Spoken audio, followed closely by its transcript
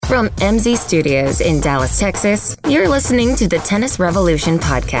From MZ Studios in Dallas, Texas, you're listening to the Tennis Revolution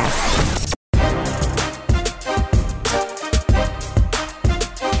podcast.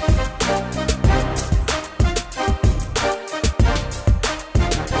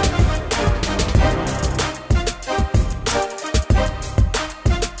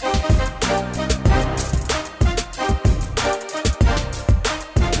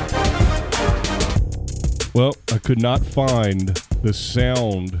 Well, I could not find the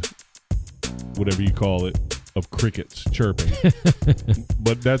sound, whatever you call it, of crickets chirping.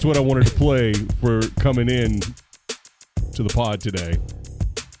 But that's what I wanted to play for coming in to the pod today.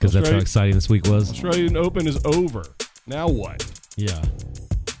 Because that's how exciting this week was. Australian Open is over. Now what? Yeah.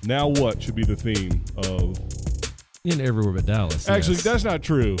 Now what should be the theme of... In everywhere but Dallas. Actually, yes. That's not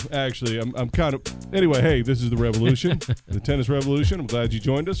true. Actually, I'm kind of... Anyway, hey, this is the Revolution, the Tennis Revolution. I'm glad you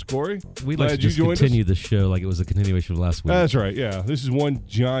joined us, Corey. We'd like to just continue the show like it was a continuation of last week. That's right, yeah. This is one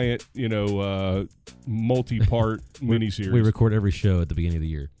giant, multi-part miniseries. We record every show at the beginning of the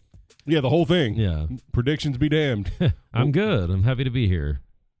year. Yeah, the whole thing. Yeah. Predictions be damned. I'm good. I'm happy to be here.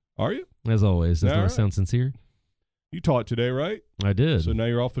 Are you? As always. Does All that right. sound sincere? You taught today, right? I did. So now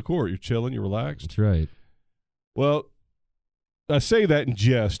you're off the court. You're chilling. You're relaxed. That's right. Well, I say that in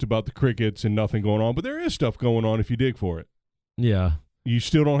jest about the crickets and nothing going on, but there is stuff going on if you dig for it. Yeah. You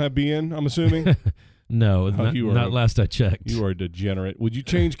still don't have BN, I'm assuming? No, not last I checked. You are a degenerate. Would you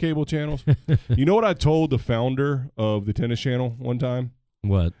change cable channels? You know what I told the founder of the Tennis Channel one time?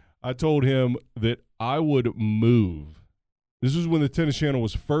 What? I told him that I would move. This was when the Tennis Channel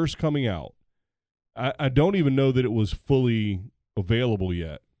was first coming out. I don't even know that it was fully available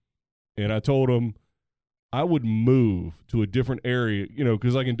yet. And I told him I would move to a different area,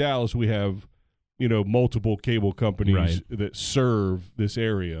 because like in Dallas we have, multiple cable companies that serve this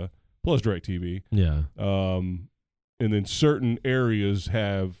area, plus DirecTV. Yeah. And then certain areas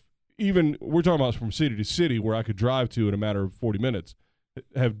have, even we're talking about from city to city where I could drive to in a matter of 40 minutes,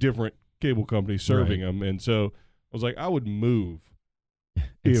 have different cable companies serving them. And so I was like, I would move.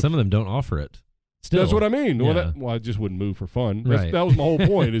 And some of them don't offer it. Still. That's what I mean. Yeah. Well, I just wouldn't move for fun. Right. That was my whole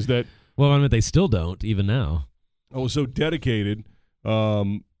point is that. Well, I mean, they still don't, even now. I was so dedicated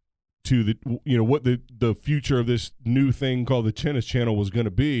to the what the future of this new thing called the Tennis Channel was going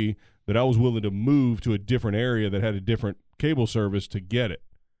to be, that I was willing to move to a different area that had a different cable service to get it.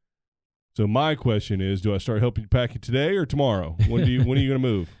 So my question is, do I start helping pack it today or tomorrow? When are you going to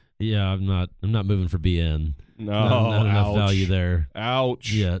move? Yeah, I'm not moving for BN. No, not enough value there.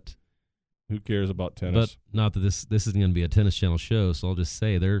 Ouch. Yet. Who cares about tennis? But not that this isn't going to be a Tennis Channel show, so I'll just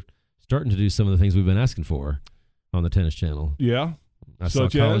say they're starting to do some of the things we've been asking for on the Tennis Channel. Yeah. I saw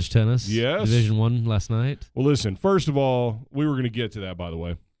college tennis, yes. Division I last night. Well, listen, first of all, we were going to get to that, by the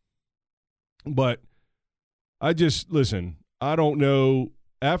way. But I don't know.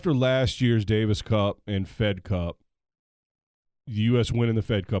 After last year's Davis Cup and Fed Cup, the U.S. winning the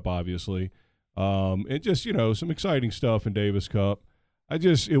Fed Cup, obviously, and just, some exciting stuff in Davis Cup.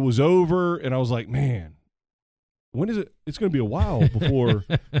 It was over, and I was like, man, when is it? It's going to be a while before.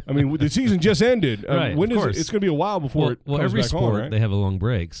 I mean, the season just ended. Right, when of is course. It's going to be a while before it comes every back sport, on, right? they have a long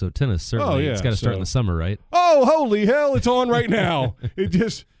break. So tennis, certainly, Oh, yeah, it's got to start in the summer, right? Oh, holy hell, it's on right now.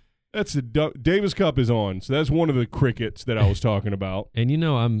 Davis Cup is on. So that's one of the crickets that I was talking about.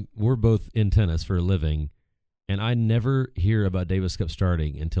 And we're both in tennis for a living, and I never hear about Davis Cup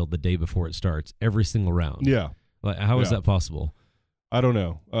starting until the day before it starts, every single round. Yeah. Like, how is that possible? I don't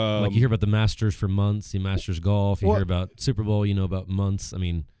know. Like, you hear about the Masters for months, Masters golf, you hear about Super Bowl, about months. I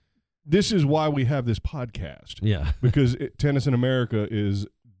mean, this is why we have this podcast. Yeah. Because tennis in America is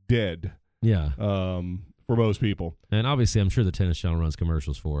dead. Yeah. For most people. And obviously, I'm sure the Tennis Channel runs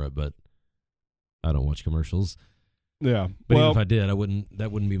commercials for it, but I don't watch commercials. Yeah. But even if I did, that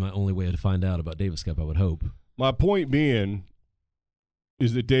wouldn't be my only way to find out about Davis Cup, I would hope. My point being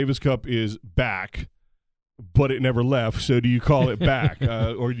is that Davis Cup is back, but it never left. So do you call it back?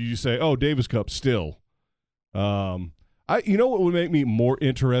 Or do you say, oh, Davis Cup still? What would make me more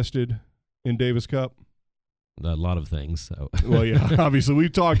interested in Davis Cup? A lot of things. So. Well, yeah, obviously.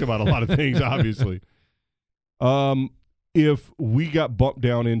 We've talked about a lot of things, obviously. If we got bumped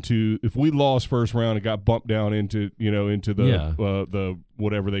down if we lost first round and got bumped down into the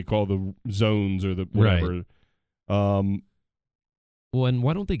whatever they call the zones or the whatever. Right. Well, and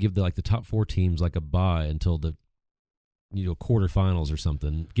why don't they give the top four teams like a bye until the quarterfinals or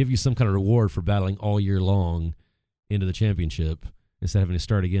something? Give you some kind of reward for battling all year long into the championship instead of having to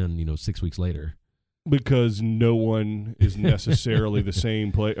start again, 6 weeks later. Because no one is necessarily the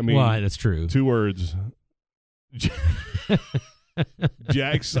same play. I mean, well, that's true. 2 words.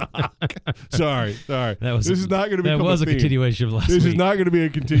 Jack Sock. Sorry. This is not going to become that was a theme. continuation of last This week. is not going to be a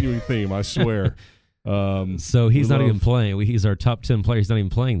continuing theme, I swear. So he's not even playing. He's our top 10 player. He's not even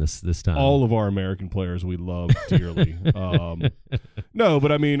playing this time. All of our American players we love dearly. No,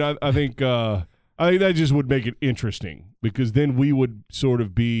 but I mean, I think that just would make it interesting because then we would sort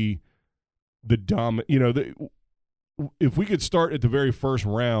of be the dominant. You know, if we could start at the very first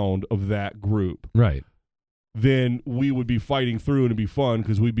round of that group, right? Then we would be fighting through and it'd be fun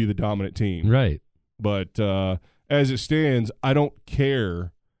because we'd be the dominant team, right? But as it stands, I don't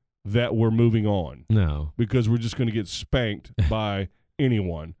care that we're moving on. No. Because we're just going to get spanked by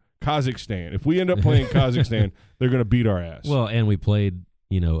anyone. Kazakhstan. If we end up playing Kazakhstan, they're going to beat our ass. Well, and we played,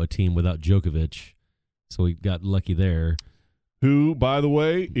 a team without Djokovic, so we got lucky there. Who, by the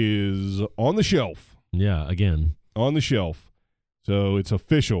way, is on the shelf. Yeah, again. On the shelf. So it's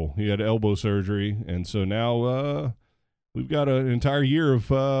official. He had elbow surgery, and so now we've got an entire year of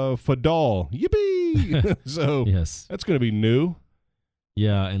Fadal. Yippee! So yes. That's going to be new.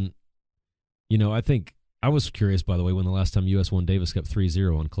 Yeah, and, I think I was curious, by the way, when the last time U.S. won Davis Cup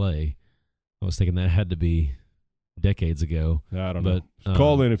 3-0 on clay. I was thinking that had to be decades ago. I don't know.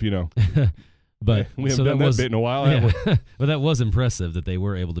 Call in if you know. But we haven't done that bit in a while, have we? But that was impressive that they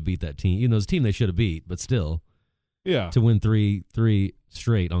were able to beat that team. It was a team they should have beat, but still. Yeah. To win three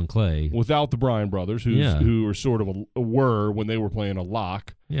straight on clay. Without the Bryan brothers, who were sort of were when they were playing a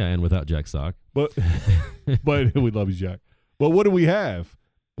lock. Yeah, and without Jack Sock. But we love you, Jack. But what do we have?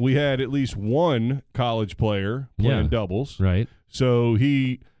 We had at least one college player playing doubles. Right. So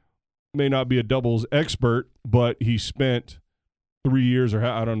he may not be a doubles expert, but he spent 3 years or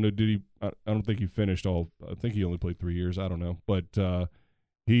I don't know, I don't think he finished all. I think he only played 3 years. I don't know. But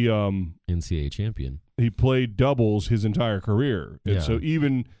he NCAA champion. He played doubles his entire career. And so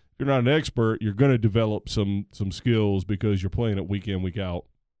even if you're not an expert, you're going to develop some skills because you're playing it week in, week out.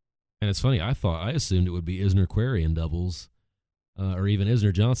 And it's funny, I assumed it would be Isner Querrey in doubles. Or even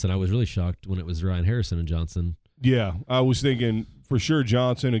Isner Johnson. I was really shocked when it was Ryan Harrison and Johnson. Yeah, I was thinking for sure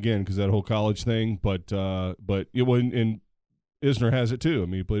Johnson again because that whole college thing. But it wasn't. And Isner has it too. I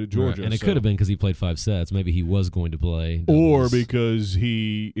mean, he played at Georgia, and it could have been because he played 5 sets. Maybe he was going to play doubles. Or because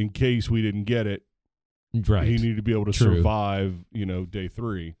he, in case we didn't get it, right? He needed to be able to survive. Day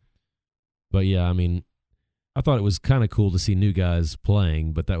 3. But yeah, I mean, I thought it was kind of cool to see new guys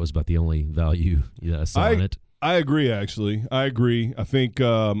playing, but that was about the only value I saw in it. I agree, actually. I agree. I think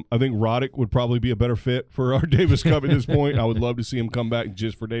Roddick would probably be a better fit for our Davis Cup at this point. I would love to see him come back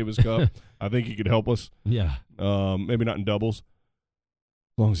just for Davis Cup. I think he could help us. Yeah. Maybe not in doubles.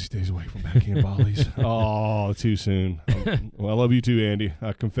 As long as he stays away from backhand volleys. Oh, too soon. Well, I love you too, Andy.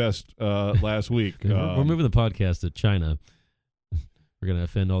 I confessed last week. We're moving the podcast to China. We're going to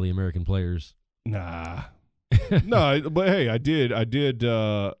offend all the American players. Nah. No, but hey, I did,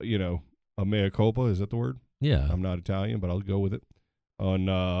 a mea culpa. Is that the word? Yeah. I'm not Italian, but I'll go with it.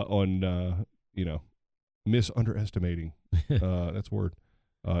 On misunderestimating. That's a word.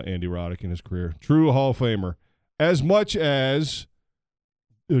 Andy Roddick in his career. True Hall of Famer. As much as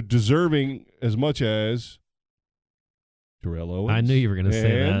deserving as much as Terrell Owens. I knew you were going to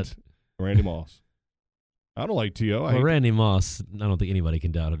say that. Randy Moss. I don't like T.O. Well, Randy Moss, I don't think anybody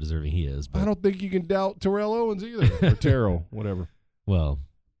can doubt how deserving he is. But I don't think you can doubt Terrell Owens either. Or Terrell, whatever. Well,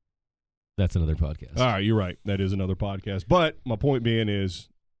 that's another podcast. All right, you're right. That is another podcast. But my point being is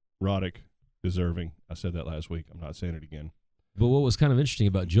Roddick, deserving. I said that last week. I'm not saying it again. But what was kind of interesting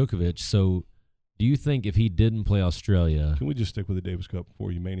about Djokovic, so do you think if he didn't play Australia... Can we just stick with the Davis Cup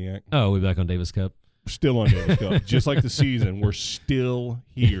before you maniac? Oh, we're back on Davis Cup? We're still on Davis Cup. Just like the season, we're still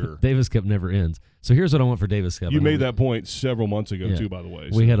here. Davis Cup never ends. So here's what I want for Davis Cup. You made that point several months ago, too, by the way.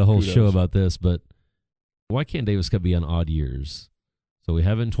 We had a whole show about this, but why can't Davis Cup be on odd years? So we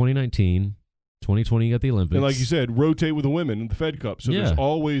have it in 2019. 2020, you got the Olympics. And like you said, rotate with the women in the Fed Cup. So there's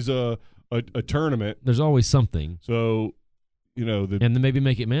always a tournament. There's always something. So, and then maybe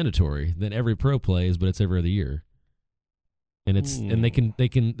make it mandatory. Then every pro plays, but it's every other year. And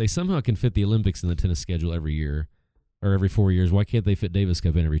and they somehow can fit the Olympics in the tennis schedule every year or every 4 years. Why can't they fit Davis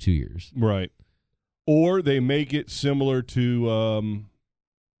Cup in every 2 years? Right. Or they make it similar to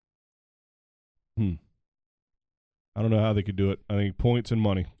I don't know how they could do it. I think points and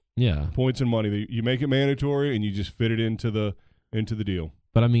money. Yeah. Points and money. You make it mandatory and you just fit it into the deal.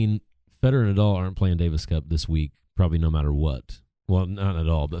 But I mean, Federer and Nadal aren't playing Davis Cup this week, probably no matter what. Well, not at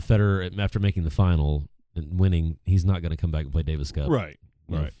all. But Federer, after making the final and winning, he's not going to come back and play Davis Cup. Right.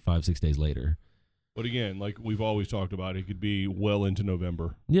 Right. 5-6 days later. But again, like we've always talked about, it could be well into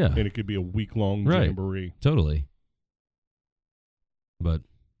November. Yeah. And it could be a week-long jamboree. Totally. But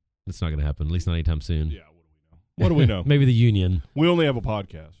it's not going to happen, at least not anytime soon. Yeah, what do we know? What do we know? Maybe the union. We only have a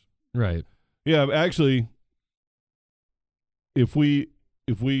podcast. Right. Yeah, actually, if we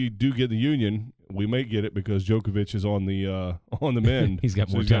do get the union, we may get it because Djokovic is on the mend. He's got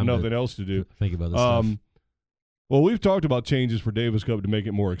more he's time. got nothing else to do. Think about this stuff. Well, we've talked about changes for Davis Cup to make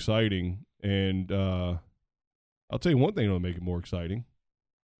it more exciting, and I'll tell you one thing that'll make it more exciting.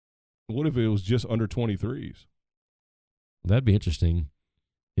 What if it was just under 23s? That'd be interesting.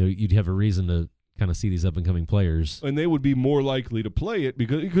 You'd have a reason to kind of see these up and coming players, and they would be more likely to play it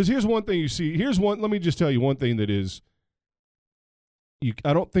because here's one thing you see. Let me just tell you one thing that is.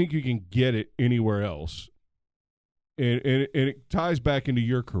 I don't think you can get it anywhere else, and it ties back into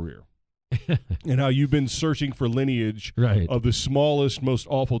your career and how you've been searching for lineage right. of the smallest, most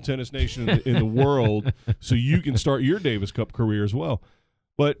awful tennis nation in the world, so you can start your Davis Cup career as well.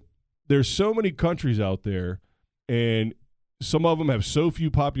 But there's so many countries out there, and some of them have so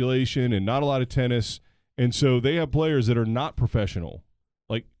few population and not a lot of tennis, and so they have players that are not professional,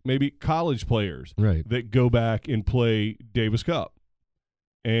 like maybe college players right. that go back and play Davis Cup.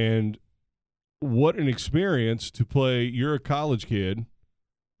 And what an experience to play! You're a college kid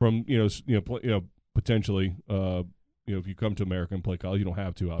from potentially if you come to America and play college, you don't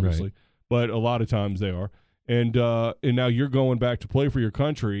have to obviously, right. but a lot of times they are. And now you're going back to play for your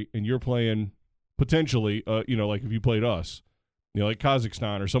country, and you're playing potentially like if you played us, like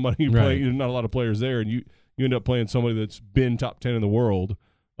Kazakhstan or somebody you play. Not a lot of players there, and you end up playing somebody that's been top 10 in the world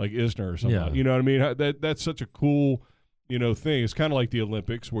like Isner or something. Yeah. You know what I mean? That's such a cool. Thing. It's kind of like the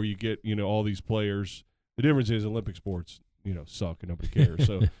Olympics where you get, all these players. The difference is Olympic sports, suck and nobody cares.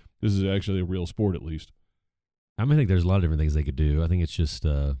 So this is actually a real sport at least. I think there's a lot of different things they could do. I think it's just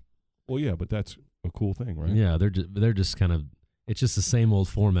well, yeah, but that's a cool thing, right? Yeah, they're just kind of it's just the same old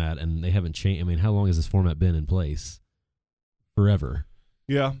format, and they haven't changed. I mean, how long has this format been in place? Forever.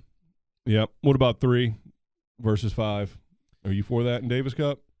 Yeah. Yeah. What about 3 versus 5? Are you for that in Davis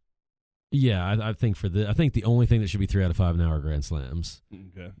Cup? Yeah, I think I think the only thing that should be 3 out of 5 now are Grand Slams.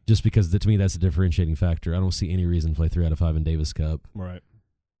 Okay. Just because to me that's a differentiating factor. I don't see any reason to play 3 out of 5 in Davis Cup. Right.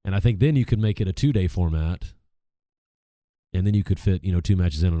 And I think then you could make it a 2-day format, and then you could fit 2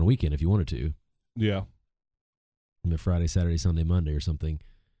 matches in on a weekend if you wanted to. Yeah. Friday, Saturday, Sunday, Monday, or something,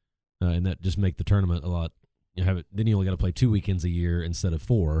 and that just make the tournament a lot. Then you only got to play 2 weekends a year instead of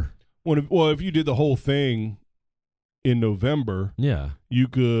 4. Well, if you did the whole thing in November, yeah, you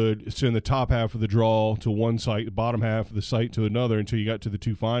could send the top half of the draw to one site, the bottom half of the site to another until you got to the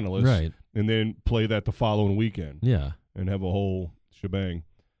 2 finalists, right? And then play that the following weekend, yeah, and have a whole shebang.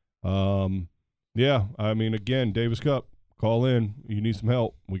 Yeah, I mean, again, Davis Cup, call in. You need some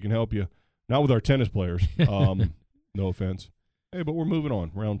help, we can help you. Not with our tennis players, no offense. Hey, but we're moving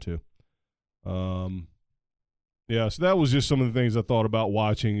on, round 2. Yeah, so that was just some of the things I thought about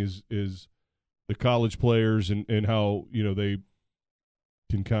watching is the college players and how, they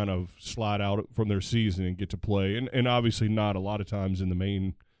can kind of slide out from their season and get to play. And obviously not a lot of times in the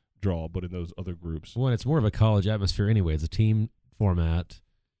main draw, but in those other groups. Well, it's more of a college atmosphere anyway. It's a team format.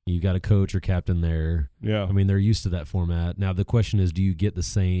 You got a coach or captain there. Yeah. I mean, they're used to that format. Now, the question is, do you get the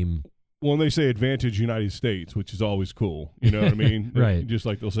same? Well, and they say advantage United States, which is always cool. You know what I mean? Right. Just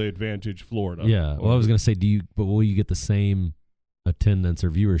like they'll say advantage Florida. Yeah. Well, I was going to say, but will you get the same attendance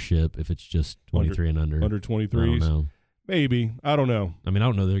or viewership if it's just 23 and under? Under 23s? I don't know. Maybe. I don't know. I mean, I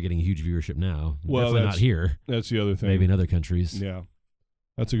don't know they're getting a huge viewership now. Well, definitely not here. That's the other thing. Maybe in other countries. Yeah.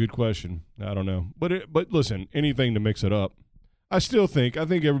 That's a good question. I don't know. But listen, anything to mix it up. I think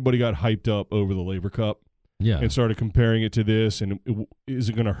everybody got hyped up over the Labor Cup. Yeah. And started comparing it to this, and is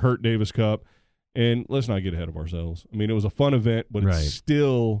it going to hurt Davis Cup? And let's not get ahead of ourselves. I mean, it was a fun event, but right. It's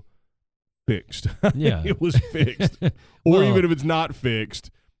still fixed. Yeah. It was fixed. Or even if it's not fixed,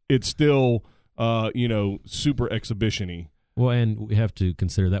 it's still, super exhibition-y. Well, and we have to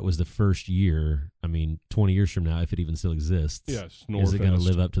consider that was the first year. I mean, 20 years from now, if it even still exists, yes, is it going to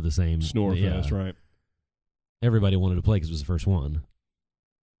live up to the same? Snorefest, right. Everybody wanted to play because it was the first one.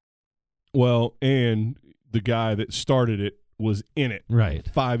 Well, and the guy that started it was in it. Right.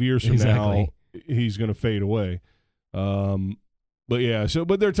 5 years from now, he's going to fade away. But yeah,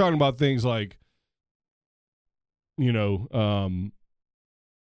 but they're talking about things like,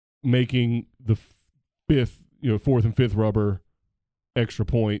 making the fourth and fifth rubber extra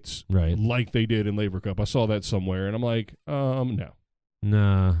points, right? Like they did in Labor Cup. I saw that somewhere, and I'm like, no,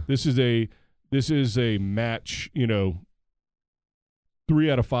 nah. This is a match, 3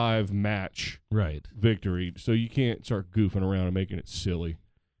 out of 5 match, right? Victory. So you can't start goofing around and making it silly.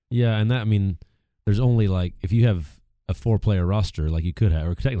 Yeah, and there's only if you have a 4-player roster, like you could have,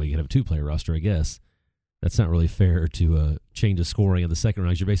 or technically you could have a 2-player roster, I guess. that's not really fair to change the scoring of the second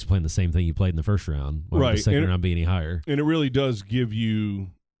round. You're basically playing the same thing you played in the first round. Why would the second round be any higher? And it really does give you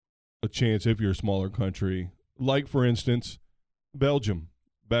a chance if you're a smaller country. Like, for instance, Belgium,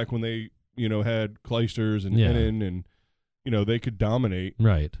 back when they, had Kleisters and Hennen, and, they could dominate.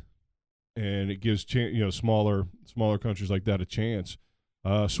 Right. And it gives, smaller countries like that a chance.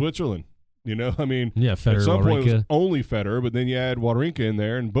 Switzerland, Federer, at some point it was only Federer, but then you add Wawrinka in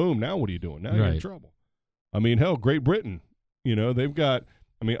there, and boom, now what are you doing? Now you're in trouble. Hell, Great Britain, they've got,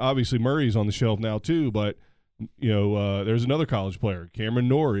 obviously Murray's on the shelf now too, but, there's another college player, Cameron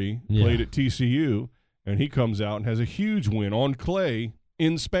Norrie, played at TCU, and he comes out and has a huge win on clay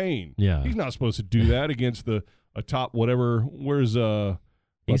in Spain. Yeah. He's not supposed to do that against a top whatever. Where's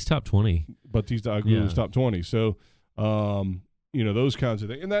he's top 20. Batista Agut is top 20. So, those kinds of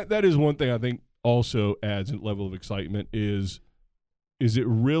things. And that is one thing I think also adds a level of excitement is it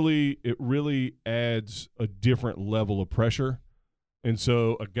really adds a different level of pressure. And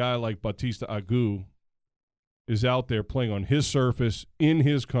so a guy like Batista Agut is out there playing on his surface in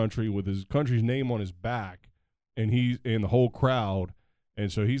his country with his country's name on his back, and he's in the whole crowd.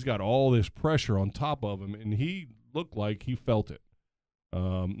 And so he's got all this pressure on top of him, and he looked like he felt it. I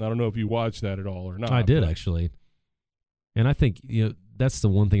don't know if you watched that at all or not. I did, actually. And I think, that's the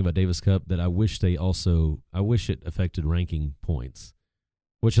one thing about Davis Cup that I wish it affected ranking points,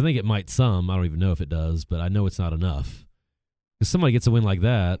 which I think it might some. I don't even know if it does, but I know it's not enough. If somebody gets a win like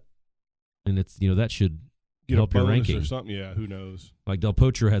that, and it's, that should help your ranking or something. Yeah, who knows? Like Del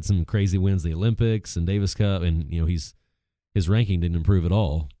Potro had some crazy wins in the Olympics and Davis Cup, and his ranking didn't improve at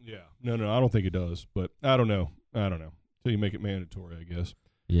all. Yeah, no, I don't think it does, but I don't know. Until you make it mandatory, I guess.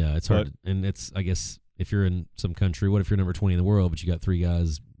 Yeah, it's hard, and it's, I guess, if you're in some country, what if you're number 20 in the world, but you got 3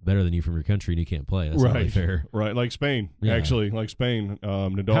 guys better than you from your country and you can't play? That's not really fair. Right, like Spain, actually, like Spain.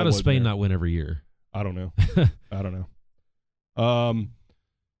 Nadal. How does Spain not win every year? I don't know.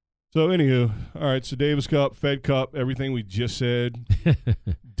 So, anywho, all right, so Davis Cup, Fed Cup, everything we just said,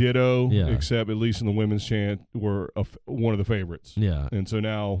 ditto, except at least in the women's chant, we're one of the favorites. Yeah. And so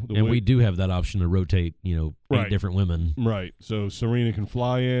now we do have that option to rotate, 8 different women. Right. So Serena can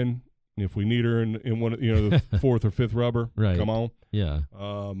fly in if we need her in one, the 4th or 5th rubber. Right. Come on. Yeah.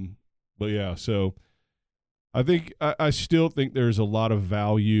 But yeah, so I think I still think there's a lot of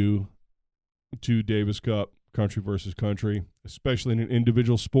value to Davis Cup, country versus country, especially in an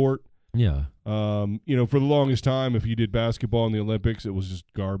individual sport. Yeah. For the longest time, if you did basketball in the Olympics, it was just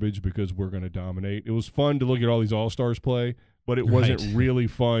garbage because we're going to dominate. It was fun to look at all these all-stars play, but it wasn't really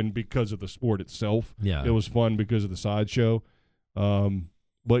fun because of the sport itself. Yeah. It was fun because of the sideshow.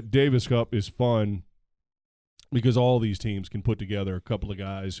 But Davis Cup is fun because all these teams can put together a couple of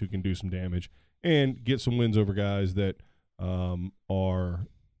guys who can do some damage and get some wins over guys that are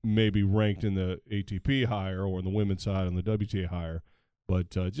maybe ranked in the ATP higher or in the women's side on the WTA higher, but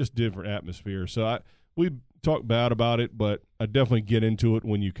just different atmosphere. So we talk bad about it, but I definitely get into it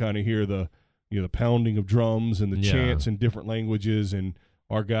when you kind of hear the the pounding of drums and the chants in different languages, and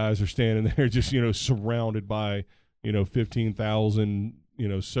our guys are standing there just surrounded by 15,000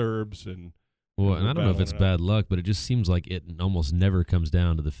 Serbs and. Well, and I don't know if it's bad luck, but it just seems like it almost never comes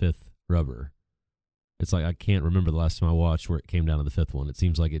down to the 5th rubber. It's like I can't remember the last time I watched where it came down to the 5th one. It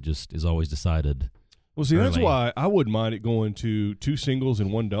seems like it just is always decided. Well, see, that's why I wouldn't mind it going to 2 singles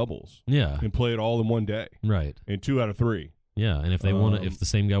and 1 doubles. Yeah. And play it all in one day. Right. And 2 out of 3. Yeah, and if they want if the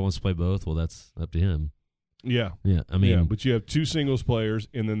same guy wants to play both, well, that's up to him. Yeah. Yeah, I mean. Yeah, but you have 2 singles players,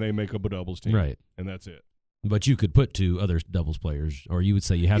 and then they make up a doubles team. Right. And that's it. But you could put 2 other doubles players, or you would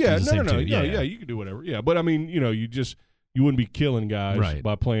say you have to use the same 2. Yeah, you can do whatever. Yeah, but I mean, you wouldn't be killing guys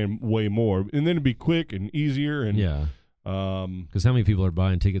by playing way more, and then it'd be quick and easier. And because how many people are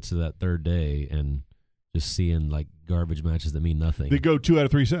buying tickets to that 3rd day and just seeing like garbage matches that mean nothing? They go 2 out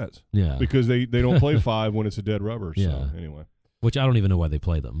of 3 sets. Yeah, because they don't play 5 when it's a dead rubber. So anyway, which I don't even know why they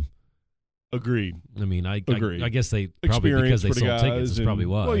play them. Agreed. I mean, I guess they probably because they sold tickets. That's probably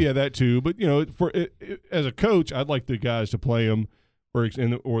why. Well, yeah, that too. But as a coach, I'd like the guys to play them or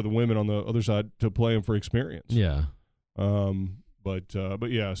the women on the other side to play them for experience. Yeah. But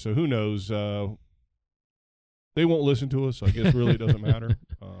yeah. So who knows? They won't listen to us. So I guess really it doesn't matter.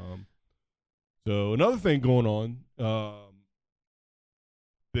 So another thing going on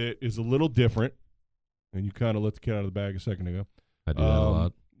that is a little different, and you kind of let the cat out of the bag a second ago. I do that a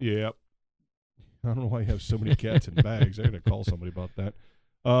lot. Yeah. I don't know why you have so many cats in bags. I got to call somebody about that.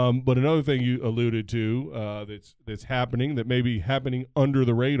 But another thing you alluded to that's happening, that may be happening under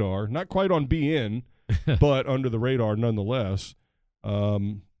the radar, not quite on BN, but under the radar nonetheless.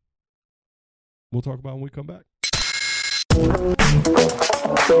 We'll talk about when we come back.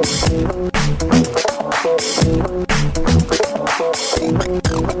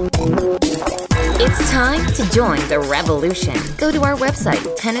 Join the revolution. Go to our website,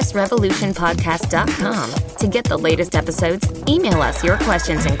 tennisrevolutionpodcast.com, to get the latest episodes, email us your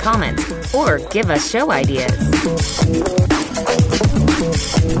questions and comments, or give us show ideas.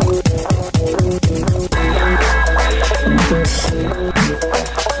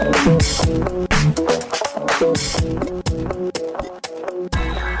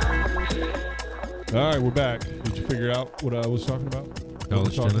 All right, we're back. Did you figure out what I was talking about?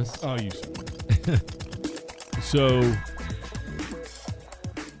 College tennis? Oh, you said. So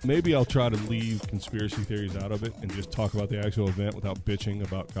maybe I'll try to leave conspiracy theories out of it and just talk about the actual event without bitching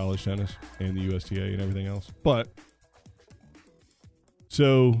about college tennis and the USTA and everything else. But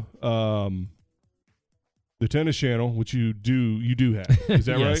so the Tennis Channel, which you do have, is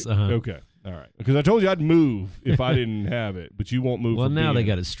that Yes, right? Okay. All right. Because I told you I'd move if I didn't have it, but you won't move. Well, now they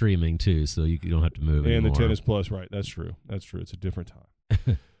got it streaming too, so you don't have to move and anymore. the Tennis Plus, right? That's true. It's a different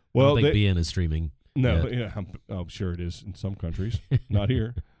time. Well, I don't think BN is streaming. No, yet. yeah, I'm sure it is in some countries, not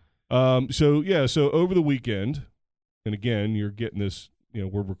here. So over the weekend, and again, you're getting this.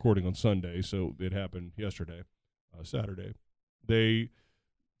 We're recording on Sunday, so it happened yesterday, Saturday.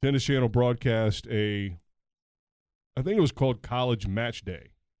 Tennis Channel broadcast I think it was called College Match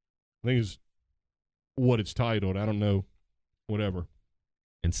Day. I think is what it's titled. I don't know, whatever.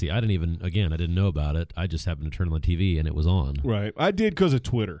 And see, I didn't know about it. I just happened to turn on the TV and it was on. Right. I did because of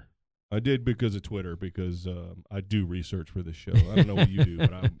Twitter. Because I do research for this show. I don't know what you do,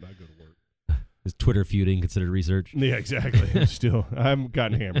 but I go to work. Is Twitter feuding considered research? Yeah, exactly. Still, I haven't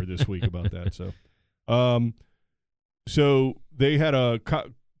gotten hammered this week about that. So they had a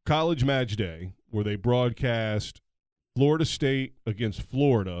college match day where they broadcast Florida State against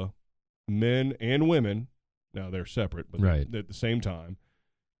Florida, men and women. Now they're separate, but right at the same time.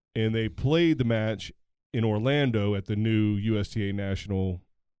 And they played the match in Orlando at the new USTA National.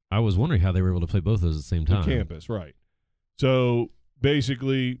 I was wondering how they were able to play both of those at the same time. Campus, right. So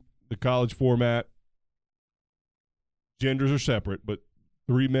basically, the college format, genders are separate, but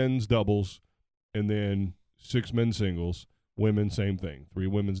 3 men's doubles and then 6 men's singles. Women, same thing. 3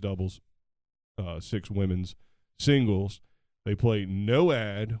 women's doubles, 6 women's singles. They play no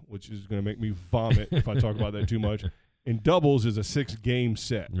ad, which is going to make me vomit if I talk about that too much. And doubles is a 6-game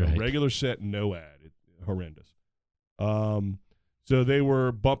set, right. A regular set, no ad. It's horrendous. So they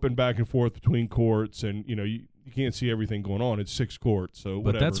were bumping back and forth between courts, and you can't see everything going on. It's 6 courts, so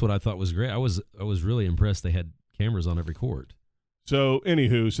whatever. But that's what I thought was great. I was really impressed. They had cameras on every court. So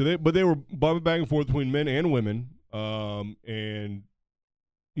anywho, they were bumping back and forth between men and women, and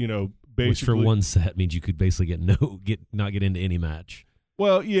basically, which for one set means you could basically not get into any match.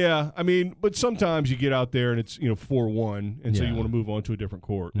 Well, yeah, I mean, but sometimes you get out there and it's 4-1, and so you want to move on to a different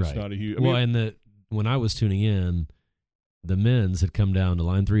court. It's not a huge. When I was tuning in, the men's had come down to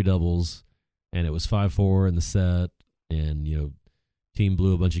line 3 doubles, and it was 5-4 in the set, and team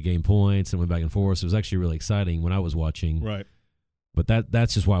blew a bunch of game points and went back and forth. So it was actually really exciting when I was watching. Right. But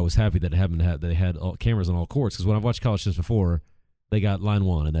that's just why I was happy that they had all cameras on all courts, because when I've watched college tennis before, they got line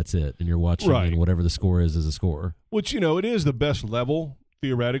 1 and that's it, and you're watching, and whatever the score is a score. Which it is the best level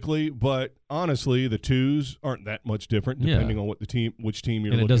theoretically, but honestly, the 2s aren't that much different depending on which team you're looking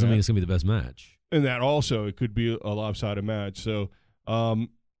at. And it doesn't mean it's going to be the best match. And that also, it could be a lopsided match. So, so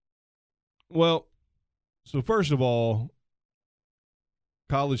first of all,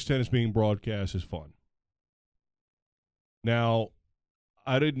 college tennis being broadcast is fun. Now,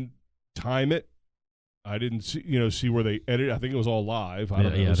 I didn't time it. I didn't see where they edited. I think it was all live. I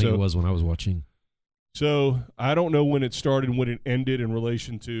don't know. I think it was when I was watching. So I don't know when it started and when it ended in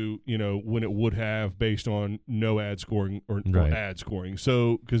relation to, when it would have based on no ad scoring or ad scoring.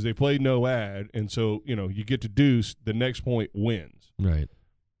 So because they played no ad, and so, you get to deuce, the next point wins. Right.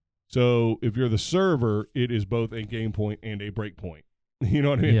 So if you're the server, it is both a game point and a break point. You know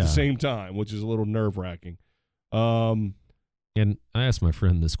what I mean? At the same time, which is a little nerve-wracking. And I asked my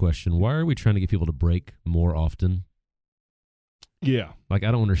friend this question: why are we trying to get people to break more often? Yeah. I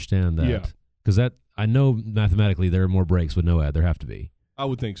don't understand that. Yeah. Because I know mathematically there are more breaks with no ad. There have to be. I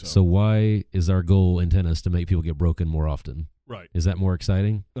would think so. So why is our goal in tennis to make people get broken more often? Right. Is that more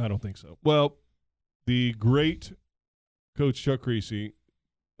exciting? I don't think so. Well, the great Coach Chuck Creasy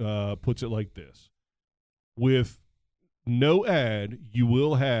puts it like this. With no ad, you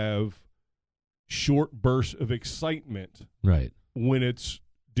will have short bursts of excitement when it's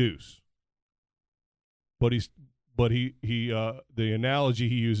deuce. But the analogy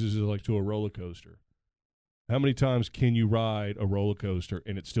he uses is like to a roller coaster. How many times can you ride a roller coaster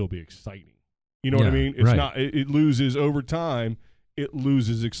and it still be exciting? You know what I mean? It's not. It loses over time. It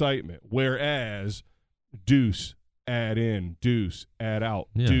loses excitement. Whereas deuce, add in, deuce, add out,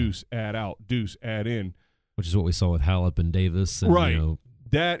 deuce, add out, deuce, add in. Which is what we saw with Halep and Davis. And, right.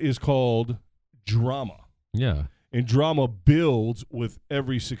 That is called drama. Yeah. And drama builds with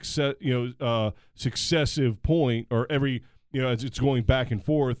every successive point, or every, as it's going back and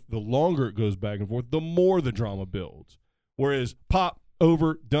forth. The longer it goes back and forth, the more the drama builds. Whereas pop,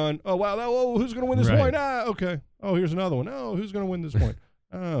 over, done. Oh, wow. Who's going to win this point? Okay. Oh, here's another one. Oh, who's going to win this point?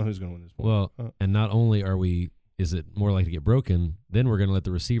 Oh, who's going to win this point? Well, and not only is it more likely to get broken, then we're going to let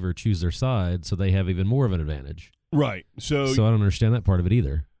the receiver choose their side so they have even more of an advantage. Right. So I don't understand that part of it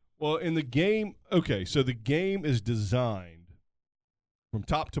either. Well, in the game, okay, so the game is designed from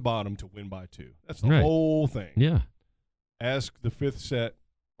top to bottom to win by 2. That's the whole thing. Yeah. Ask the 5th set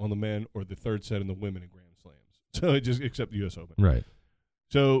on the men or the 3rd set in the women in Grand Slams. So except the U.S. Open. Right.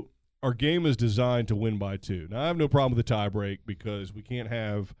 So our game is designed to win by 2. Now, I have no problem with the tie break because we can't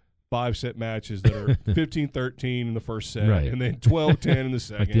have 5-set matches that are 15-13 in the first set and then 12-10 in the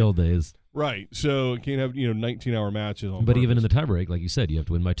second. Like the old days. Right. So it can't have, 19-hour matches on But purpose. even in the tiebreak, like you said, you have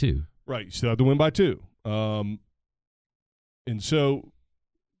to win by 2. Right. You still have to win by 2. And so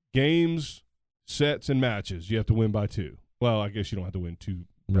games, sets, and matches, you have to win by 2. Well, I guess you don't have to win 2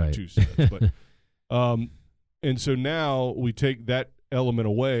 sets. But and so now we take that element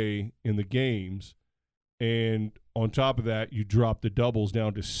away in the games, and on top of that, you drop the doubles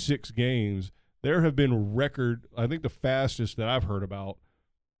down to 6 games. There have been I think the fastest that I've heard about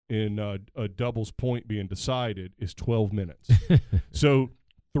in a doubles point being decided is 12 minutes. So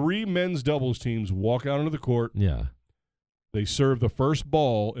 3 men's doubles teams walk out onto the court. Yeah. They serve the first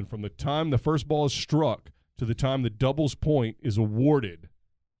ball, and from the time the first ball is struck to the time the doubles point is awarded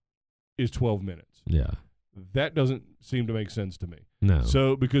is 12 minutes. Yeah. That doesn't seem to make sense to me. No.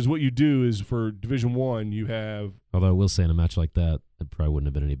 So because what you do is for Division I, you have – although I will say in a match like that, it probably wouldn't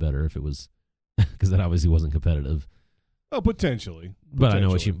have been any better if it was – because that obviously wasn't competitive. Oh, potentially. But I know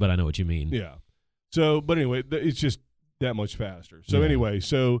what you mean. Yeah. So, but anyway, it's just that much faster. So anyway,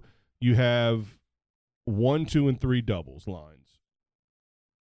 so you have 1, 2, and 3 doubles lines,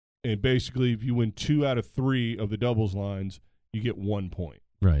 and basically, if you win 2 out of 3 of the doubles lines, you get 1 point.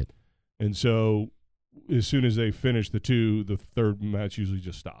 Right. And so, as soon as they finish the 2, the third match usually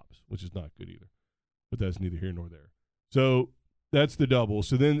just stops, which is not good either. But that's neither here nor there. So that's the doubles.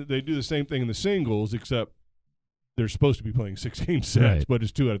 So then they do the same thing in the singles, except they're supposed to be playing 6-game sets, but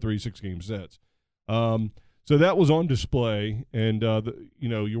it's 2 out of 3 6-game sets. So that was on display, and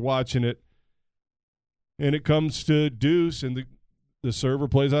you're watching it, and it comes to deuce, and the server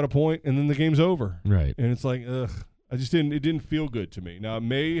plays out a point, and then the game's over. Right. And it's like, ugh, it didn't feel good to me. Now it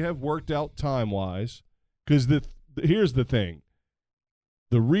may have worked out time wise, because here's the thing,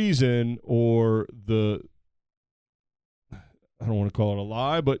 the reason I don't want to call it a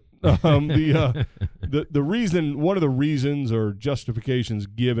lie, but the reason, one of the reasons or justifications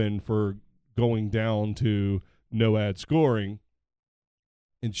given for going down to no ad scoring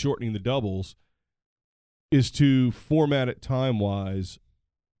and shortening the doubles is to format it time-wise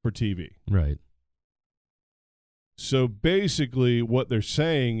for TV. Right. So basically what they're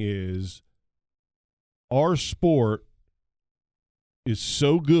saying is our sport is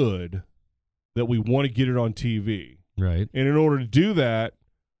so good that we want to get it on TV. Right. And in order to do that,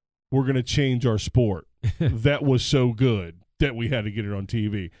 we're going to change our sport that was so good that we had to get it on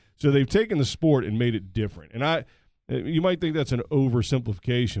TV. So they've taken the sport and made it different. And you might think that's an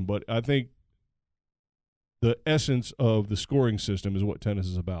oversimplification, but I think the essence of the scoring system is what tennis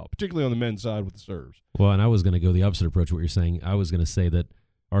is about, particularly on the men's side with the serves. Well, and I was going to go the opposite approach of what you're saying. I was going to say that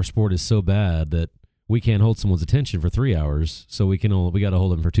our sport is so bad that we can't hold someone's attention for 3 hours, so we got to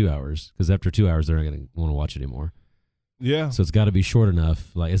hold them for 2 hours, because after 2 hours, they're not going to want to watch it anymore. Yeah. So it's got to be short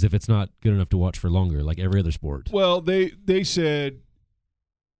enough, like as if it's not good enough to watch for longer, like every other sport. Well, they said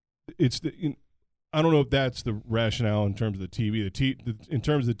I don't know if that's the rationale in terms of the TV. In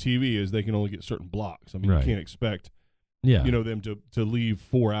terms of the TV, is they can only get certain blocks. I mean, you can't expect them to leave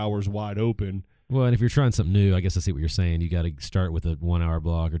 4 hours wide open. Well, and if you're trying something new, I guess I see what you're saying. You got to start with a 1 hour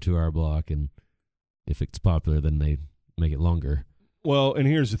block or 2 hour block, and if it's popular, then they make it longer. Well, and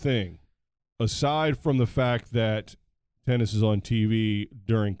here's the thing. Aside from the fact that tennis is on TV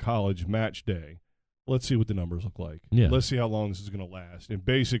during college match day, let's see what the numbers look like. Yeah. Let's see how long this is going to last. And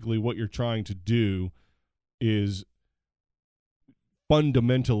basically what you're trying to do is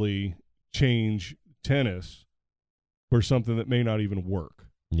fundamentally change tennis for something that may not even work.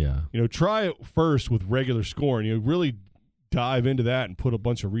 Yeah. Try it first with regular scoring. Really dive into that and put a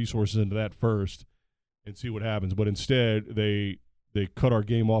bunch of resources into that first and see what happens. But instead, they cut our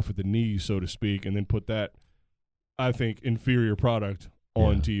game off at the knees, so to speak, and then put that, I think, inferior product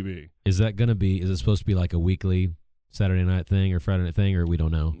on TV. Is it supposed to be like a weekly Saturday night thing or Friday night thing, or we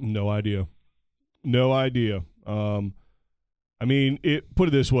don't know? No idea. No idea. I mean, put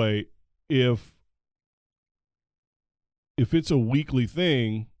it this way: if it's a weekly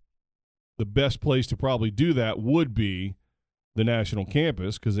thing, the best place to probably do that would be the national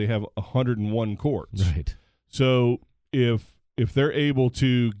campus because they have 101 courts. Right. So if they're able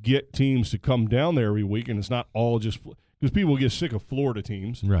to get teams to come down there every week, and it's not all just because people get sick of Florida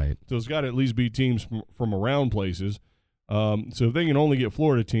teams, right? So it's got to at least be teams from around places. So if they can only get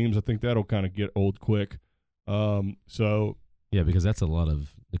Florida teams, I think that'll kind of get old quick. So yeah, because that's a lot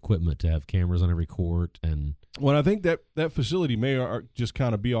of equipment to have cameras on every court, and I think that facility may just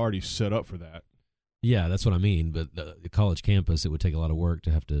kind of be already set up for that. Yeah, that's what I mean. But the college campus, it would take a lot of work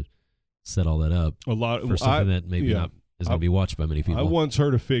to have to set all that up. A lot for something that maybe not is going to be watched by many people. I once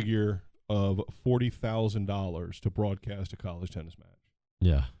heard a figure of $40,000 to broadcast a college tennis match.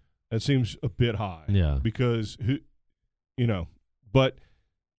 Yeah, that seems a bit high. Yeah, because but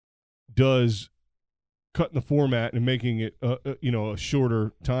does cutting the format and making it a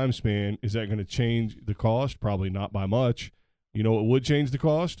shorter time span, is that going to change the cost? Probably not by much. You know what would change the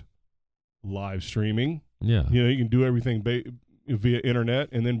cost? Live streaming. Yeah, you can do everything via internet,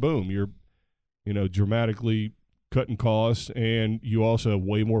 and then boom, you're dramatically cutting costs, and you also have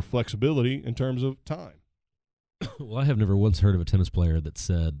way more flexibility in terms of time. Well, I have never once heard of a tennis player that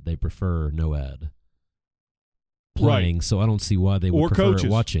said they prefer no ad playing, right. So I don't see why they would prefer it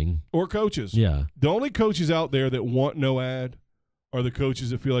watching. Or coaches. Yeah. The only coaches out there that want no ad are the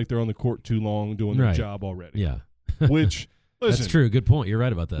coaches that feel like they're on the court too long doing their job already. Yeah. Which, listen. That's true. Good point. You're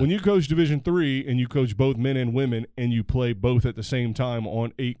right about that. When you coach Division III and you coach both men and women and you play both at the same time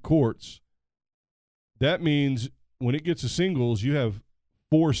on 8 courts, that means when it gets to singles, you have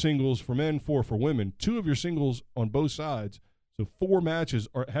 4 singles for men, 4 for women. 2 of your singles on both sides. So 4 matches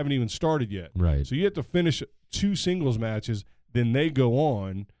haven't even started yet. Right. So you have to finish 2 singles matches, then they go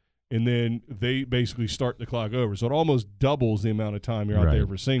on, and then they basically start the clock over. So it almost doubles the amount of time you're out there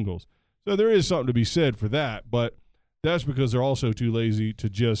for singles. So there is something to be said for that, but that's because they're also too lazy to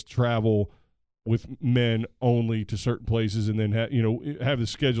just travel with men only to certain places and then have the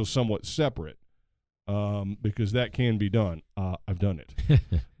schedule somewhat separate. Because that can be done. I've done it.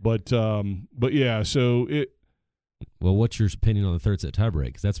 But yeah, so it. Well, what's your opinion on the third set tiebreak?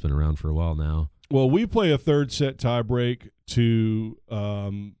 Because that's been around for a while now. Well, we play a third set tiebreak to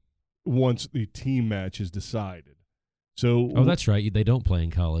once the team match is decided. So that's right. They don't play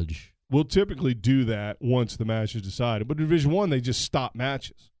in college. We'll typically do that once the match is decided. But in Division I, they just stop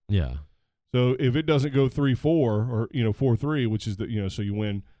matches. Yeah. So if it doesn't go 3-4 or 4-3, which is so you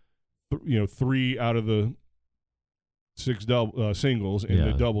win 3 out of the 6 singles, and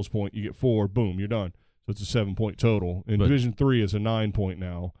the doubles point, you get 4. Boom, you're done. So it's a 7-point total. In Division III, it's a 9-point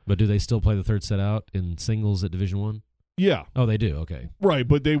now. But do they still play the third set out in singles at Division I? Yeah. Oh, they do. Okay. Right,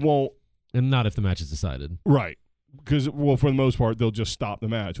 but they won't. And not if the match is decided. Right, because for the most part, they'll just stop the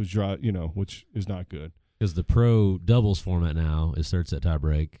match, which is not good. Because the pro doubles format now is third set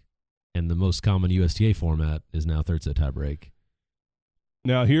tiebreak, and the most common USTA format is now third set tiebreak.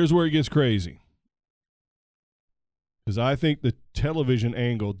 Now, here's where it gets crazy. Because I think the television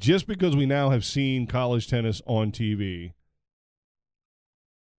angle, just because we now have seen college tennis on TV,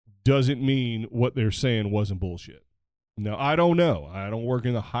 doesn't mean what they're saying wasn't bullshit. Now, I don't know. I don't work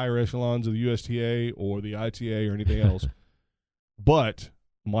in the higher echelons of the USTA or the ITA or anything else. But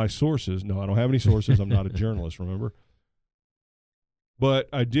my sources, no, I don't have any sources. I'm not a journalist, remember? But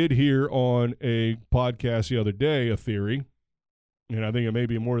I did hear on a podcast the other day a theory, and I think it may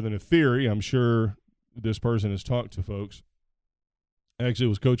be more than a theory. I'm sure this person has talked to folks. Actually, it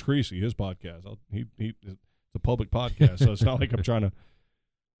was Coach Creasy, his podcast. It's a public podcast, so it's not like I'm trying to.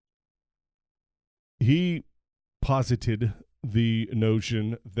 He posited the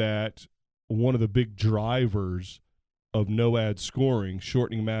notion that one of the big drivers of no ad scoring,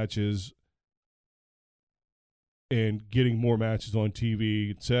 shortening matches, and getting more matches on TV,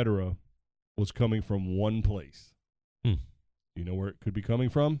 etc., was coming from one place. You know where it could be coming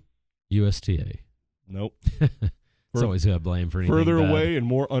from? USTA. Nope. It's always got blame for anything further bad. away and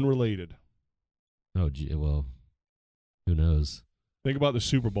more unrelated. Oh, gee, well, who knows? Think about the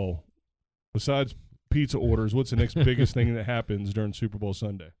Super Bowl. Besides pizza orders, what's the next biggest thing that happens during Super Bowl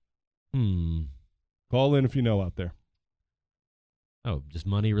Sunday? Call in if you know out there. Oh, just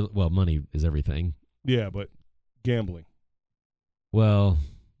money? Well, money is everything. Yeah, but gambling. Well,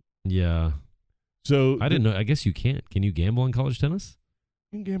 yeah. So I didn't know. I guess you can't. Can you gamble in college tennis?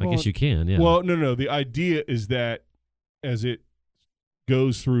 You can gamble I guess you can, yeah. Well, no. The idea is that as it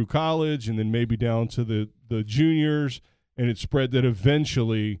goes through college and then maybe down to the juniors, and it's spread, that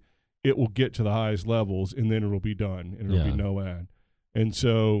eventually it will get to the highest levels, and then it'll be done, and it'll be no ad. And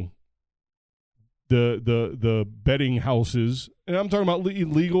so the betting houses, and I'm talking about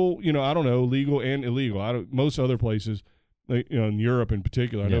legal, I don't know, legal and illegal. Most other places, in Europe in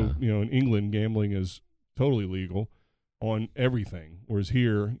particular, I know, in England, gambling is totally legal on everything, whereas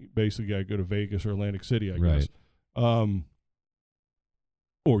here, basically, you got to go to Vegas or Atlantic City, I guess,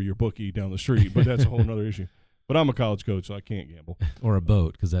 or your bookie down the street, but that's a whole other issue. But I'm a college coach, so I can't gamble. Or a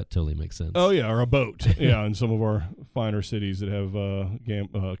boat, because that totally makes sense. Oh, yeah, or a boat. Yeah, in some of our finer cities that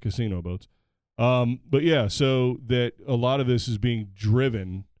have casino boats. But, yeah, so that a lot of this is being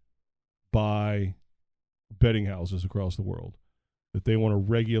driven by betting houses across the world, that they want to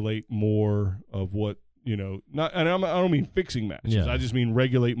regulate more of what, I don't mean fixing matches. Yeah. I just mean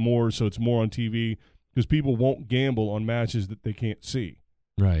regulate more so it's more on TV, because people won't gamble on matches that they can't see.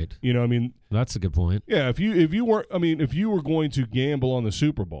 Right. That's a good point. Yeah, if you were going to gamble on the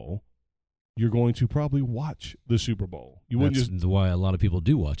Super Bowl, you're going to probably watch the Super Bowl. You wouldn't That's why a lot of people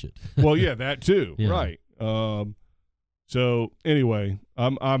do watch it. Well, yeah, that too. Yeah. Right. So anyway,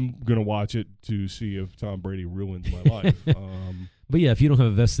 I'm going to watch it to see if Tom Brady ruins my life. But yeah, if you don't have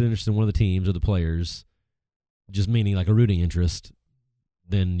a vested interest in one of the teams or the players, just meaning like a rooting interest,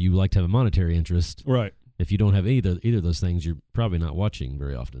 then you like to have a monetary interest. Right. If you don't have either of those things, you're probably not watching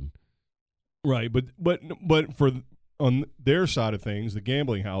very often. Right, but for on their side of things, the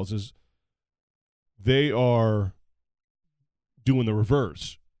gambling houses, they are doing the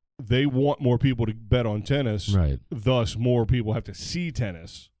reverse. They want more people to bet on tennis. Right. Thus, more people have to see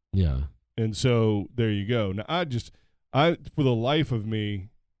tennis. Yeah. And so there you go. Now, I for the life of me,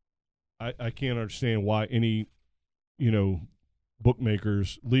 I can't understand why any,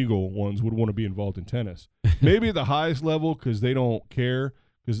 bookmakers, legal ones, would want to be involved in tennis. Maybe at the highest level because they don't care,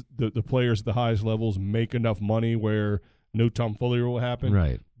 because the players at the highest levels make enough money where no tomfoolery will happen.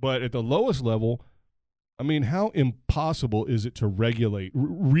 Right. But at the lowest level, how impossible is it to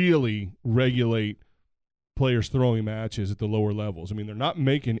really regulate players throwing matches at the lower levels? They're not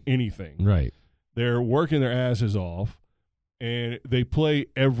making anything. Right. They're working their asses off, and they play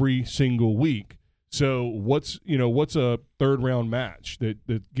every single week. So what's a third round match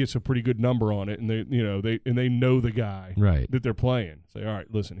that gets a pretty good number on it, and they know the guy that they're playing. Say, all right,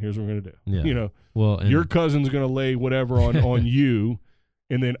 listen, here's what we're gonna do. Yeah. Your cousin's gonna lay whatever on you,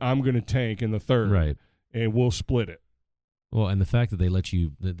 and then I'm gonna tank in the third, right, and we'll split it. Well, and the fact that they let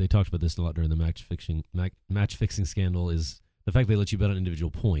you, they talked about this a lot during the match fixing scandal, is the fact they let you bet on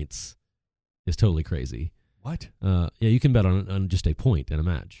individual points is totally crazy. What? Yeah, you can bet on just a point in a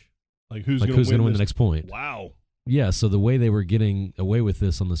match. Like who's going to win the next point? Wow. Yeah, so the way they were getting away with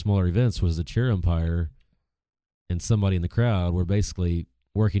this on the smaller events was the chair umpire and somebody in the crowd were basically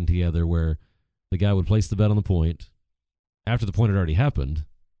working together, where the guy would place the bet on the point after the point had already happened,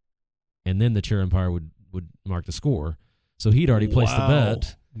 and then the chair umpire would mark the score. So he'd already placed the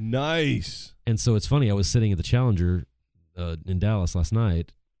bet. Nice. And so it's funny, I was sitting at the Challenger in Dallas last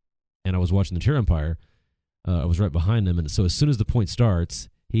night, and I was watching the chair umpire. I was right behind him, and so as soon as the point starts,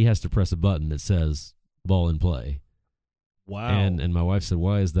 he has to press a button that says ball in play. Wow. And my wife said,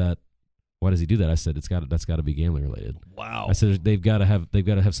 why is that? Why does he do that? I said, that's got to be gambling related. Wow. I said they've got to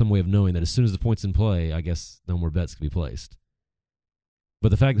have some way of knowing that as soon as the point's in play, I guess no more bets can be placed. But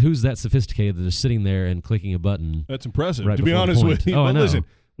the fact, who's that sophisticated that they're sitting there and clicking a button? That's impressive. Right, to be honest with you. Oh, I know. Listen,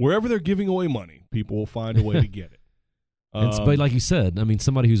 wherever they're giving away money, people will find a way to get it. But like you said,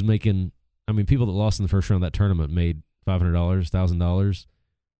 somebody who's making, people that lost in the first round of that tournament made $500, $1,000.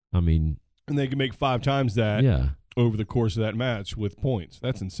 And they can make 5 times that over the course of that match with points.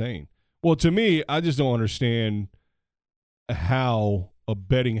 That's insane. Well, to me, I just don't understand how a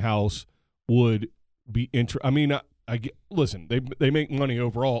betting house would be listen, they make money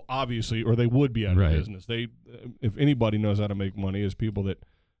overall, obviously, or they would be out of business. If anybody knows how to make money, is people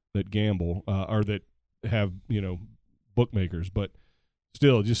that gamble or that have bookmakers. But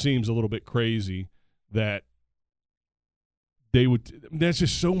still, it just seems a little bit crazy that they would. That's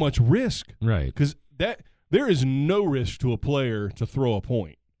just so much risk, right? Because there is no risk to a player to throw a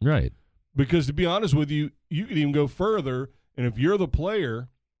point, right? Because to be honest with you, you could even go further. And if you're the player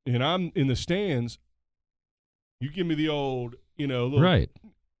and I'm in the stands, you give me the old, little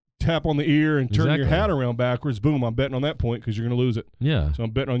tap on the ear and turn your hat around backwards. Boom, I'm betting on that point because you're going to lose it. Yeah. So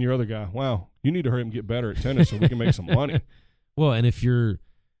I'm betting on your other guy. Wow, you need to hurry up and get better at tennis so we can make some money. Well, and if you're,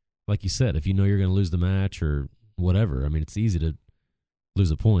 like you said, if you know you're going to lose the match or whatever, it's easy to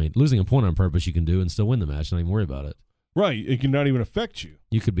lose a point. Losing a point on purpose you can do and still win the match, not even worry about it. Right. It can not even affect you.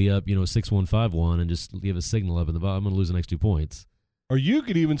 You could be up, 6-1, 5-1 and just give a signal up in the bottom, I'm going to lose the next 2 points. Or you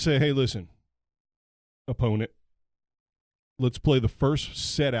could even say, hey, listen, opponent, let's play the first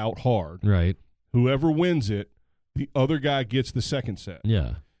set out hard. Right. Whoever wins it, the other guy gets the second set.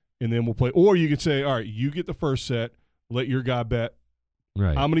 Yeah. and then we'll play. Or you could say, all right, you get the first set, let your guy bet.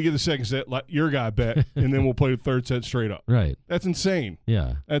 Right. I'm going to get the second set, let your guy bet, and then we'll play the third set straight up. Right. That's insane.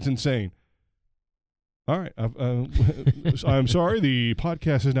 Yeah. That's insane. All right. I'm sorry. The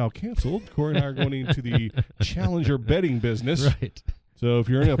podcast is now canceled. Corey and I are going into the Challenger betting business. Right. So if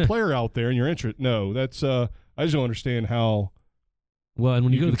you're a player out there and you're interested, no, that's I just don't understand how. Well, and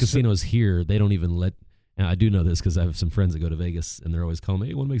when you go to the casinos here, they don't even let. And I do know this because I have some friends that go to Vegas, and they're always calling me,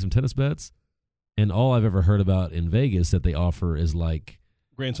 "Hey, want to make some tennis bets?" And all I've ever heard about in Vegas that they offer is like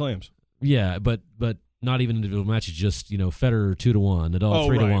Grand Slams. Yeah, but not even individual matches. Just Federer 2-1, Nadal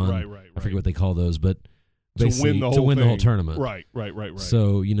 3-1. Right. I forget what they call those, but to win the whole tournament. Right.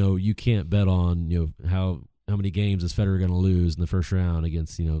 So you can't bet on how many games is Federer going to lose in the first round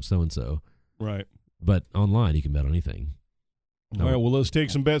against so and so. Right. But online you can bet on anything. All right. Well, let's take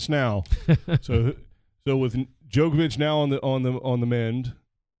some bets now. So with Djokovic now on the mend,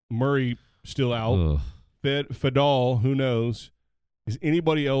 Murray still out. Ugh. Fedal, who knows? Is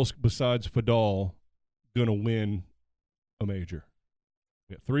anybody else besides Fedal going to win a major?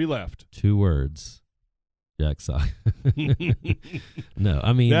 We got 3 left. 2 words. Jack Sock. No,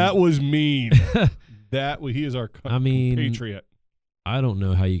 I mean that was mean. He is our compatriot. I don't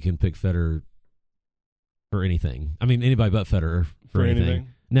know how you can pick Federer for anything. I mean, anybody but Federer for anything.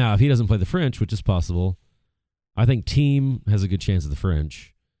 Now, if he doesn't play the French, which is possible, I think Thiem has a good chance of the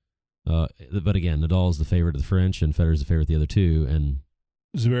French. But again, Nadal's the favorite of the French, and Federer's the favorite of the other 2. And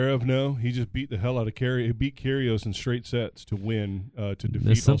Zverev, no, he just beat the hell out of Kyrgios. He beat Kyrgios in straight sets to win, to defeat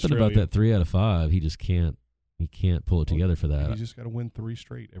there's something Australia. about that 3 out of 5. He just can't. He can't pull it together for that. He's just got to win 3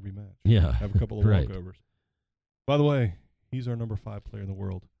 straight every match. Yeah, have a couple of right. walkovers. By the way, he's our number 5 player in the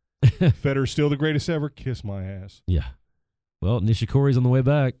world. Federer's still the greatest ever. Kiss my ass. Yeah. Well, Nishikori's on the way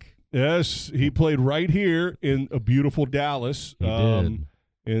back. Yes, he played right here in a beautiful Dallas. He did.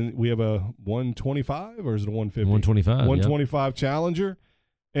 And we have a 125, or is it a 150? 125. 125 Challenger.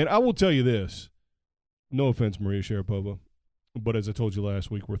 And I will tell you this. No offense, Maria Sharapova, but as I told you last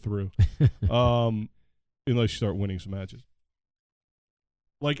week, we're through. Unless you start winning some matches.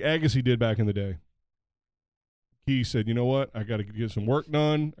 Like Agassi did back in the day. He said, you know what? I got to get some work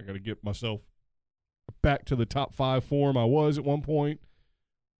done. I got to get myself back to the top 5 form I was at one point.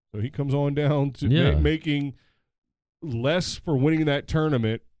 So he comes on down to making less for winning that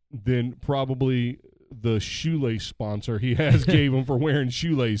tournament than probably the shoelace sponsor he has gave him for wearing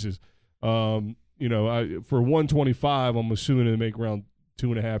shoelaces. For 125, I'm assuming they make around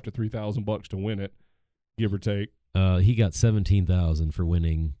 $2,500 to $3,000 to win it, give or take. He got $17,000 for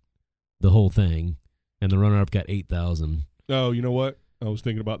winning the whole thing, and the runner-up got $8,000. Oh, you know what? I was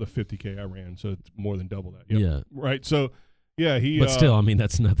thinking about the 50K I ran, so it's more than double that. Yep. Yeah. Right. So, yeah, he. But still, I mean,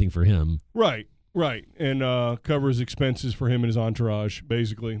 that's nothing for him. Right. And covers expenses for him and his entourage,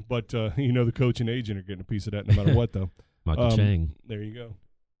 basically. But, the coach and agent are getting a piece of that no matter what, though. Michael Chang. There you go.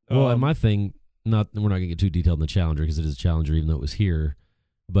 Well, and my thing, we're not going to get too detailed in the Challenger because it is a Challenger even though it was here,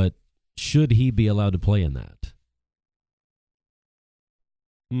 but should he be allowed to play in that?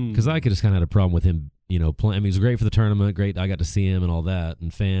 Because I could just kind of had a problem with him, playing. I mean, he was great for the tournament, great. I got to see him and all that,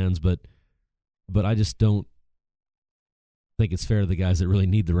 and fans, but I just don't think it's fair to the guys that really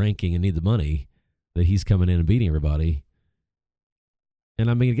need the ranking and need the money that he's coming in and beating everybody.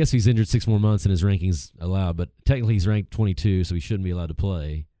 And I mean, I guess he's injured 6 more months and his rankings allowed, but technically he's ranked 22, so he shouldn't be allowed to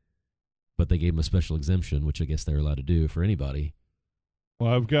play. But they gave him a special exemption, which I guess they're allowed to do for anybody.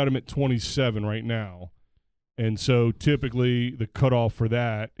 Well, I've got him at 27 right now. And so typically the cutoff for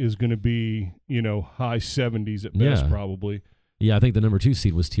that is going to be, high 70s at best, probably. Yeah, I think the number 2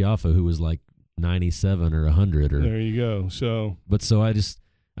 seed was Tiafoe, who was like 97 or 100. There you go. So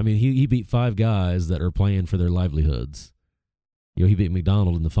he beat 5 guys that are playing for their livelihoods. He beat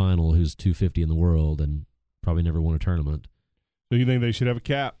McDonald in the final, who's 250 in the world and probably never won a tournament. So you think they should have a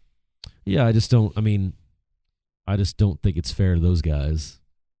cap? Yeah, I just don't think it's fair to those guys.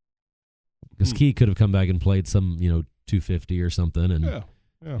 Because Key could have come back and played some, 250 or something, and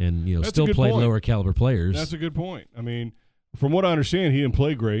and still played lower caliber players. That's a good point. I mean, from what I understand, he didn't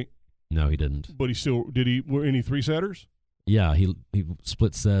play great. No, he didn't. But were any 3-setters? Yeah, he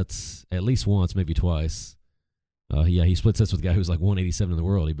split sets at least once, maybe twice. He split sets with a guy who was like 187 in the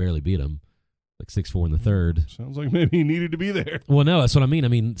world. He barely beat him, like 6-4 in the third. Sounds like maybe he needed to be there. Well, no, that's what I mean. I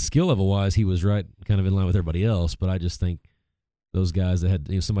mean, skill level wise, he was right, kind of in line with everybody else. But I just think those guys that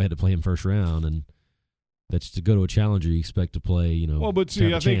had somebody had to play him first round, and that's to go to a challenger, you expect to play. Well, but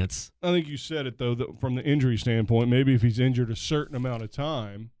see, I think you said it though, that from the injury standpoint. Maybe if he's injured a certain amount of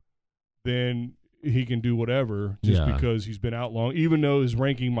time, then he can do whatever just because he's been out long. Even though his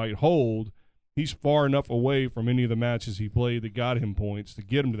ranking might hold, he's far enough away from any of the matches he played that got him points to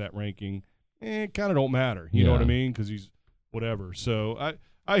get him to that ranking. It kind of don't matter. You know what I mean? Because he's whatever. So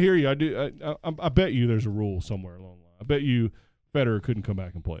I hear you. I do. I bet you there's a rule somewhere along the line. I bet you Federer couldn't come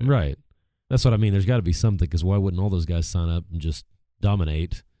back and play it. Right. That's what I mean. There's got to be something, because why wouldn't all those guys sign up and just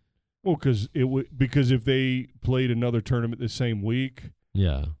dominate? Well, because if they played another tournament the same week.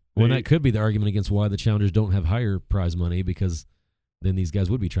 Yeah. Well, that could be the argument against why the challengers don't have higher prize money, because then these guys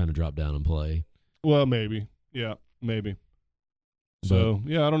would be trying to drop down and play. Well, maybe. Yeah, maybe. So,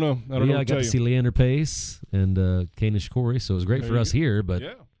 I don't know. I don't know. I got to see Leander Pace and Kei Nishikori, so it was great for us here. But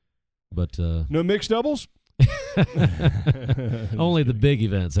no mixed doubles? Only the big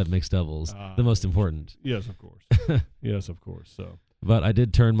events have mixed doubles, the most important. Yes, of course. Yes, of course. So, but I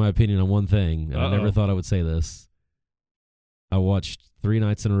did turn my opinion on one thing, and I never thought I would say this. I watched 3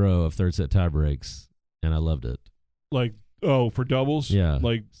 nights in a row of third set tie breaks, and I loved it. Like, for doubles? Yeah.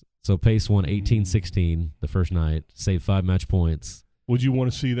 Like, so Pace won 18-16 the first night, saved 5 match points. Would you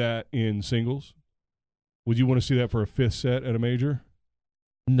want to see that in singles? Would you want to see that for a 5th set at a major?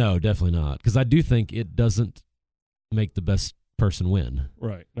 No, definitely not, because I do think it doesn't make the best person win.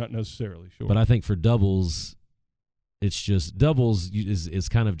 Right, not necessarily, sure. But I think for doubles, it's just doubles is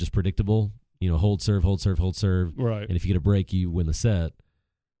kind of just predictable. Hold serve, hold serve, hold serve. Right. And if you get a break, you win the set.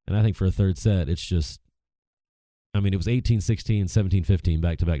 And I think for a third set, it's just, it was 18-16, 17-15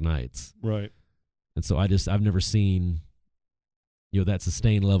 back-to-back nights. Right. And so I've never seen, that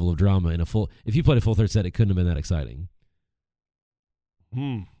sustained level of drama in a full. If you played a full third set, it couldn't have been that exciting.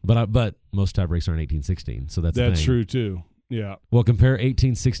 But most tiebreaks aren't 18-16, so that's true too. Yeah. Well, compare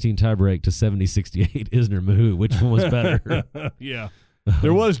 18-16 tiebreak to 70-68 Isner Mahut. Which one was better? Yeah.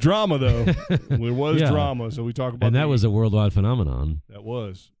 There was drama though. There was drama, so we talk about. And that was a worldwide phenomenon. That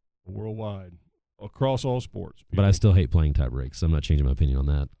was worldwide across all sports. But I still hate playing tiebreaks, so I'm not changing my opinion on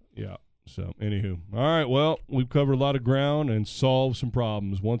that. Yeah. So, anywho. All right, well, we've covered a lot of ground and solved some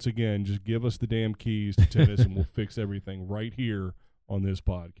problems. Once again, just give us the damn keys to tennis and we'll fix everything right here on this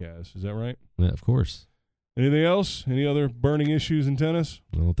podcast. Is that right? Yeah, of course. Anything else? Any other burning issues in tennis?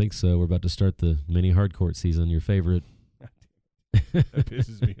 I don't think so. We're about to start the mini hardcourt season, your favorite. That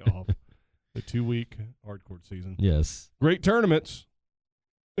pisses me off. The 2-week hardcourt season. Yes. Great tournaments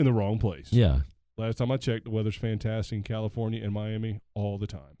in the wrong place. Yeah. Last time I checked, the weather's fantastic in California and Miami all the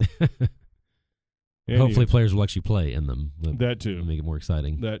time. Hopefully players will actually play in them. That too. Make it more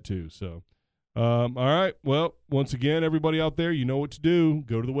exciting. That too. So, all right. Well, once again, everybody out there, you know what to do.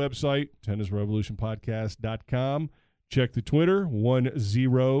 Go to the website, tennisrevolutionpodcast.com. Check the Twitter,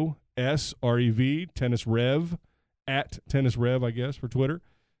 10SREV, Tennis Rev, at Tennis Rev, I guess, for Twitter.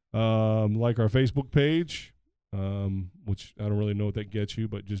 Like our Facebook page, which I don't really know what that gets you,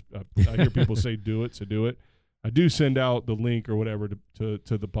 but just I hear people say do it, so do it. I do send out the link or whatever to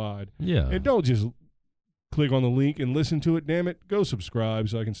the pod. Yeah. And don't just click on the link and listen to it. Damn it. Go subscribe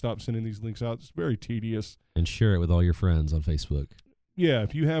so I can stop sending these links out. It's very tedious. And share it with all your friends on Facebook. Yeah,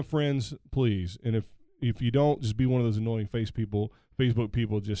 if you have friends, please. And if you don't, just be one of those annoying Facebook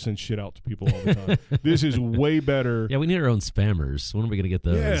people just send shit out to people all the time. This is way better. Yeah, we need our own spammers. When are we going to get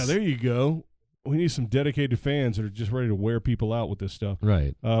those? Yeah, there you go. We need some dedicated fans that are just ready to wear people out with this stuff.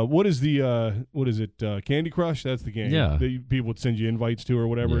 Right. What is it? Candy Crush? That's the game. Yeah. That people would send you invites to or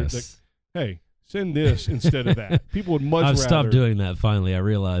whatever. Yes. Like, hey, send this instead of that. People would much rather. I've stopped doing that finally. I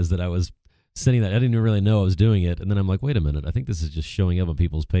realized that I was sending that. I didn't even really know I was doing it. And then I'm like, wait a minute. I think this is just showing up on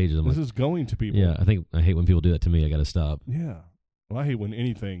people's pages. This is going to people. Yeah, I hate when people do that to me. I got to stop. Yeah. Well, I hate when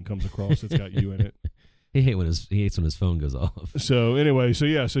anything comes across that's got you in it. He hates when his phone goes off. So anyway,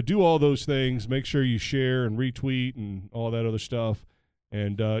 so do all those things. Make sure you share and retweet and all that other stuff.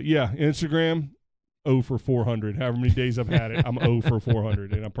 And Instagram, 0 for 400. However many days I've had it, I'm 0 for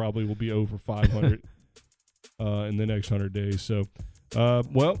 400, and I probably will be 0 for 500 in the next 100 days. So,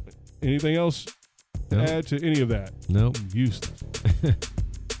 well, anything else to add to any of that? No. Useless.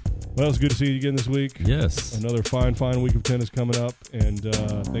 Well, it's good to see you again this week. Yes. Another fine week of tennis coming up. And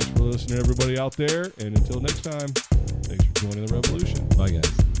thanks for listening, everybody out there. And until next time, thanks for joining the revolution. Bye,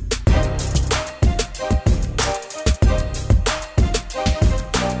 guys.